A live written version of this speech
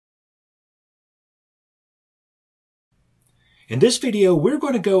In this video, we're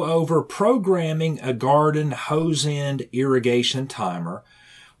going to go over programming a garden hose end irrigation timer.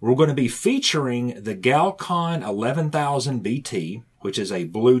 We're going to be featuring the Galcon 11000 BT, which is a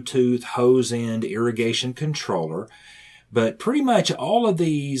Bluetooth hose end irrigation controller. But pretty much all of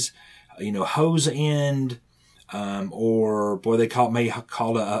these, hose end, or boy, they may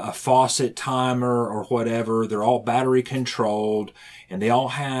call it a faucet timer or whatever. They're all battery controlled, and they all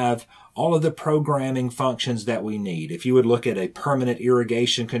have all of the programming functions that we need. If you would look at a permanent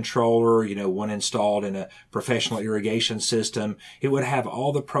irrigation controller, one installed in a professional irrigation system, it would have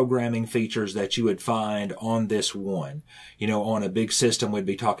all the programming features that you would find on this one. On a big system, we'd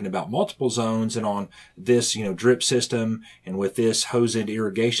be talking about multiple zones, and on this, drip system, and with this hose end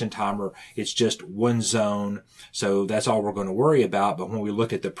irrigation timer, it's just one zone. So that's all we're going to worry about. But when we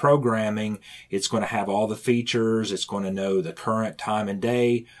look at the programming, it's going to have all the features. It's going to know the current time and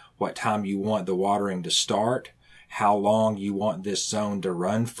day, what time you want the watering to start, how long you want this zone to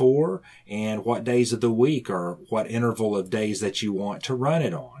run for, and what days of the week or what interval of days that you want to run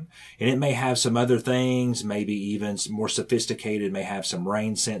it on. And it may have some other things, maybe even more sophisticated, may have some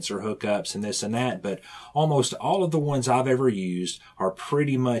rain sensor hookups and this and that, but almost all of the ones I've ever used are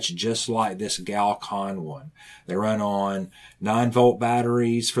pretty much just like this Galcon one. They run on 9-volt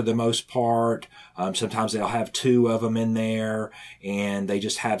batteries for the most part. Sometimes they'll have 2 of them in there, and they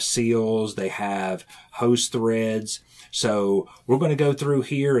just have seals. They have hose threads. So we're going to go through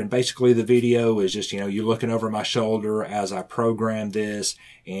here, and basically the video is just, you looking over my shoulder as I program this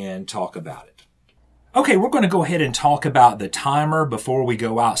and talk about it. Okay, we're going to go ahead and talk about the timer before we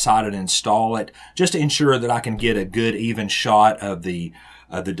go outside and install it, just to ensure that I can get a good even shot of the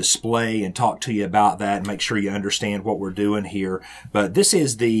display and talk to you about that and make sure you understand what we're doing here. But this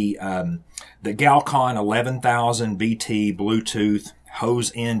is the Galcon 11000 BT Bluetooth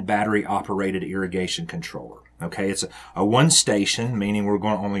hose end battery operated irrigation controller. Okay, it's a one station, meaning we're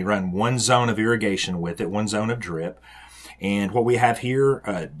going to only run one zone of irrigation with it, one zone of drip. And what we have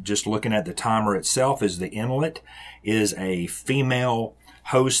here, just looking at the timer itself, is the inlet is a female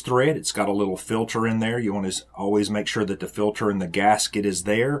hose thread. It's got a little filter in there. You want to always make sure that the filter and the gasket is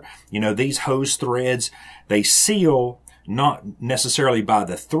there. These hose threads, they seal not necessarily by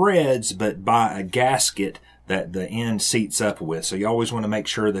the threads, but by a gasket that the end seats up with. So you always want to make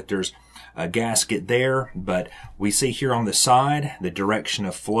sure that there's a gasket there. But we see here on the side the direction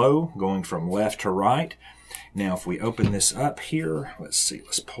of flow going from left to right. Now if we open this up here, let's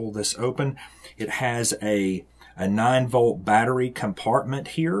pull this open. It has a 9-volt battery compartment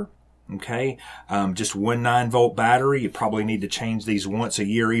here. Okay, just one 9-volt battery. You probably need to change these once a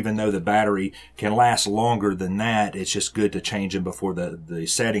year, even though the battery can last longer than that. It's just good to change them before the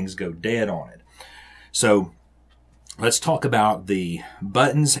settings go dead on it. So let's talk about the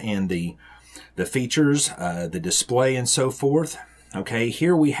buttons and the features, the display and so forth. Okay,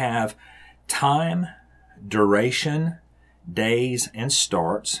 here we have time, duration, days, and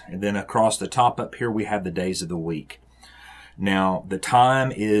starts. And then across the top up here we have the days of the week. Now the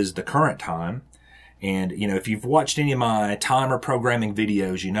time is the current time. And if you've watched any of my timer programming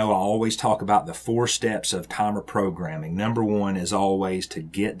videos, I always talk about the 4 steps of timer programming. Number 1 is always to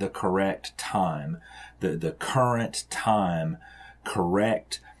get the correct time, the current time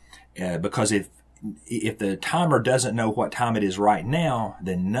correct, because if the timer doesn't know what time it is right now,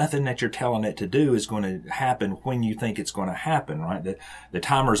 then nothing that you're telling it to do is going to happen when you think it's going to happen, right? The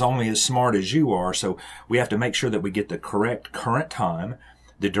timer's only as smart as you are, so we have to make sure that we get the correct current time.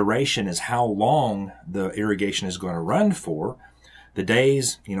 The duration is how long the irrigation is going to run for. The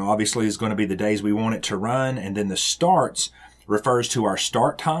days, obviously is going to be the days we want it to run, and then the starts refers to our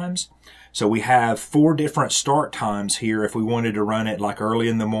start times. So we have 4 different start times here if we wanted to run it like early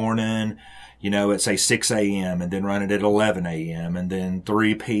in the morning, at say 6 a.m. and then run it at 11 a.m. and then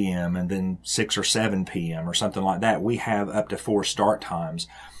 3 p.m. and then 6 or 7 p.m. or something like that. We have up to 4 start times.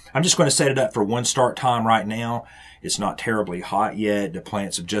 I'm just going to set it up for one start time right now. It's not terribly hot yet. The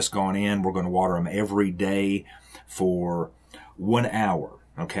plants have just gone in. We're going to water them every day for 1 hour.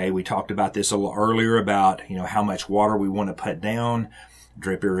 Okay, we talked about this a little earlier about, how much water we want to put down.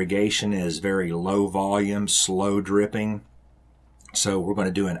 Drip irrigation is very low volume, slow dripping. So we're going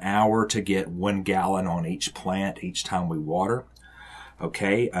to do 1 hour to get 1 gallon on each plant each time we water.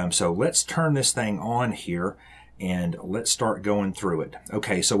 Okay, so let's turn this thing on here and let's start going through it.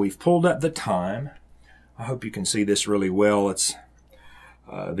 Okay, so we've pulled up the time. I hope you can see this really well.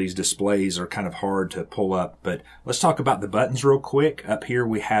 These displays are kind of hard to pull up, but let's talk about the buttons real quick. Up here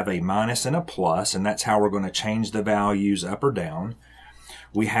we have a minus and a plus, and that's how we're going to change the values up or down.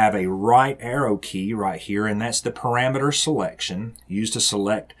 we have a right arrow key right here, and that's the parameter selection used to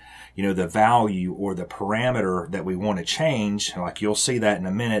select, you know, the value or the parameter that we want to change. Like you'll see that in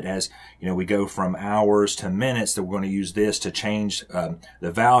a minute as, you know, we go from hours to minutes, that we're going to use this to change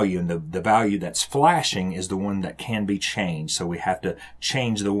the value, and the value that's flashing is the one that can be changed. So we have to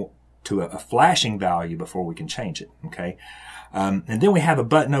change to a flashing value before we can change it, okay? And then we have a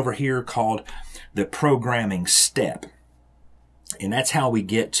button over here called the programming step. And that's how we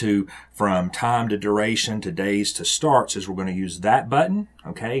get to from time to duration to days to starts, is we're going to use that button,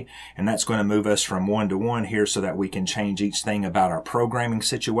 okay? And that's going to move us from 1 to 1 here so that we can change each thing about our programming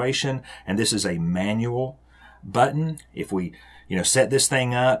situation. And this is a manual button. If we, you know, set this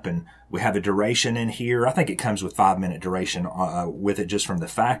thing up and we have a duration in here, I think it comes with 5-minute duration with it just from the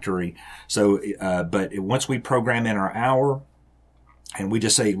factory. So, but once we program in our hour, and we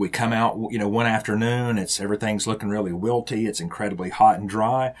just say we come out, you know, one afternoon, everything's looking really wilty, it's incredibly hot and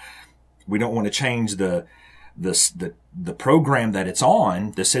dry. We don't want to change the program that it's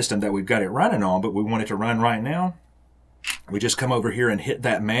on, the system that we've got it running on, but we want it to run right now. We just come over here and hit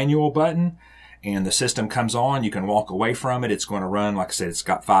that manual button, and the system comes on. You can walk away from it. It's going to run, like I said, it's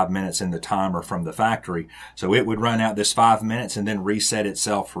got 5 minutes in the timer from the factory. So it would run out this 5 minutes and then reset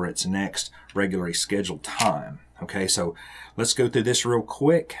itself for its next regularly scheduled time. Okay, so let's go through this real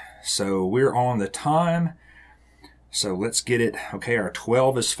quick. So we're on the time. So let's get it. Okay, our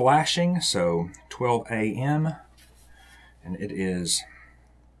 12 is flashing. So 12 a.m. and it is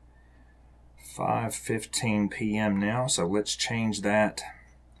 5:15 p.m. now. So let's change that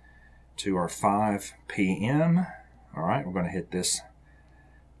to our 5 p.m. All right, we're going to hit this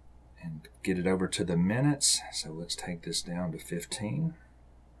and get it over to the minutes. So let's take this down to 15.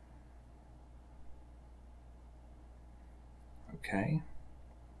 Okay.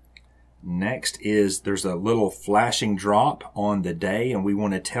 Next is there's a little flashing drop on the day, and we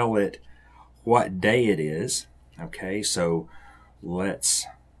want to tell it what day it is. Okay, so let's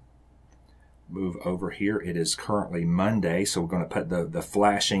move over here. It is currently Monday, so we're going to put the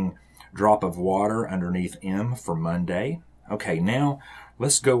flashing drop of water underneath M for Monday. Okay, now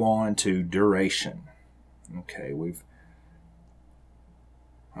let's go on to duration.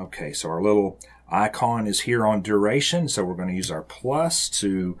 Okay, so our little icon is here on duration, so we're going to use our plus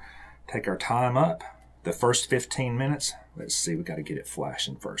to take our time up. The first 15 minutes, let's see, we got to get it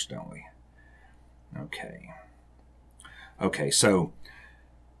flashing first, don't we? Okay, so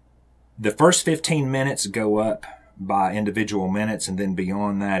the first 15 minutes go up by individual minutes, and then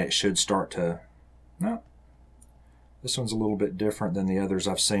beyond that it should start to, no, this one's a little bit different than the others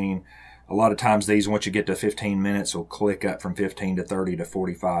I've seen. A lot of times these, once you get to 15 minutes, will click up from 15 to 30 to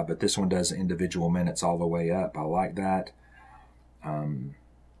 45, but this one does individual minutes all the way up. I like that.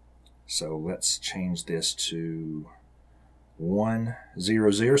 So let's change this to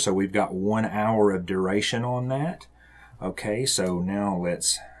 1:00. So we've got 1 hour of duration on that. Okay, so now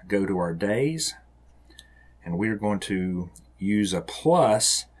let's go to our days, and we're going to use a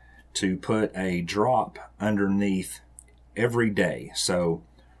plus to put a drop underneath every day. So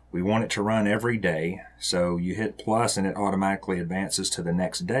we want it to run every day. So you hit plus and it automatically advances to the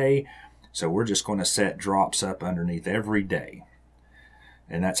next day. So we're just going to set drops up underneath every day.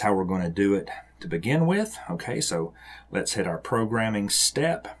 And that's how we're going to do it to begin with. Okay, so let's hit our programming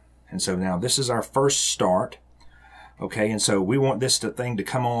step. And so now this is our first start. Okay, and so we want this thing to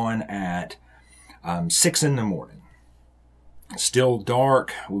come on at 6 in the morning. It's still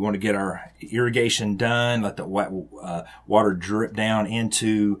dark. We want to get our irrigation done, let the water drip down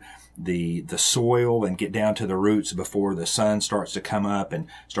into the soil and get down to the roots before the sun starts to come up and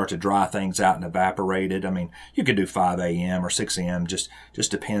start to dry things out and evaporate it. I mean, you could do 5 a.m. or 6 a.m. Just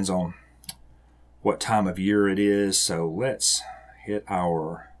depends on what time of year it is. So let's hit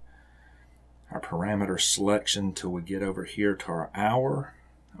our parameter selection till we get over here to our hour.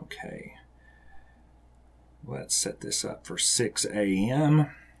 Okay. Let's set this up for 6 a.m.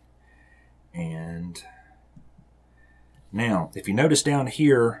 And now, if you notice down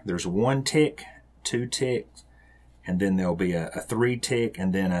here, there's 1 tick, 2 ticks, and then there'll be a 3 tick,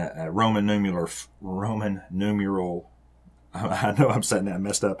 and then a Roman numeral. I know I'm setting that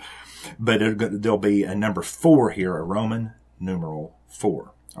messed up, but there'll be a number 4 here, a Roman numeral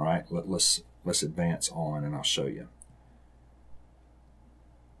 4. All right, let's advance on, and I'll show you.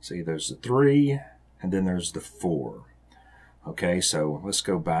 See, there's the 3. And then there's the 4. Okay, so let's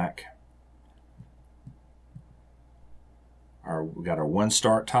go back. We got our 1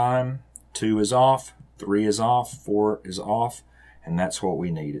 start time, 2 is off, 3 is off, 4 is off, and that's what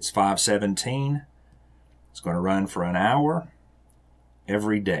we need. It's 5:17. It's going to run for an hour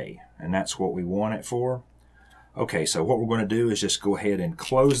every day, and that's what we want it for. Okay, so what we're going to do is just go ahead and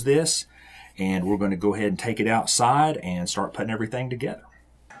close this, and we're going to go ahead and take it outside and start putting everything together.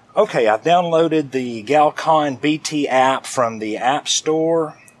 Okay, I've downloaded the Galcon BT app from the App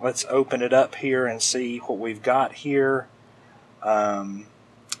Store. Let's open it up here and see what we've got here.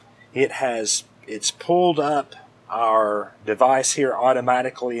 It's pulled up our device here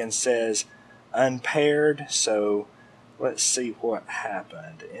automatically and says unpaired. So let's see what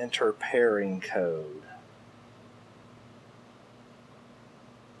happened. Enter pairing code.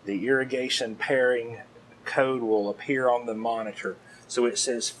 The irrigation pairing code will appear on the monitor. So it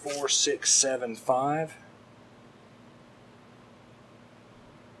says 4675.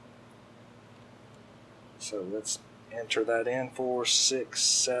 So let's enter that in,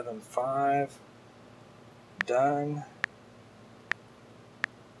 4675. Done.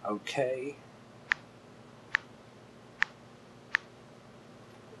 Okay.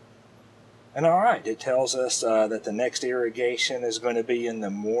 And all right, it tells us that the next irrigation is going to be in the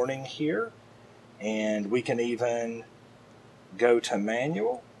morning here. And we can even go to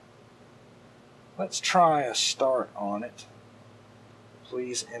manual. Let's try a start on it.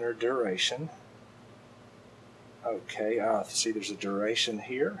 Please enter duration. Okay, see there's a duration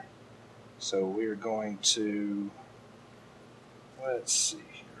here. So we're going to, let's see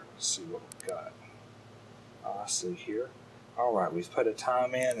here, let's see what we've got. I see here. All right, we've put a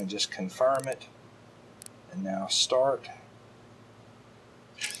time in and just confirm it. And now start.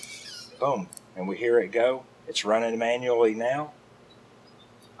 Boom, and we hear it go. It's running manually now.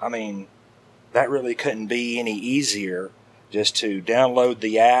 I mean, that really couldn't be any easier. Just to download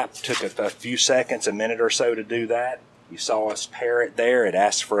the app, took a few seconds, a minute or so to do that. You saw us pair it there. It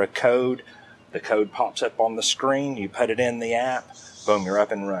asks for a code. The code pops up on the screen. You put it in the app. Boom, you're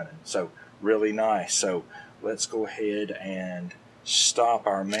up and running. So really nice. So let's go ahead and stop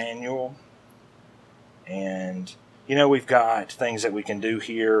our manual. And you know, we've got things that we can do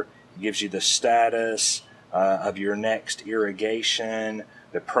here. It gives you the status of your next irrigation.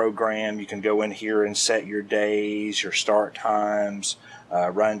 The program, you can go in here and set your days, your start times,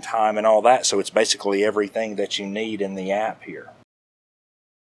 run time, and all that. So it's basically everything that you need in the app here.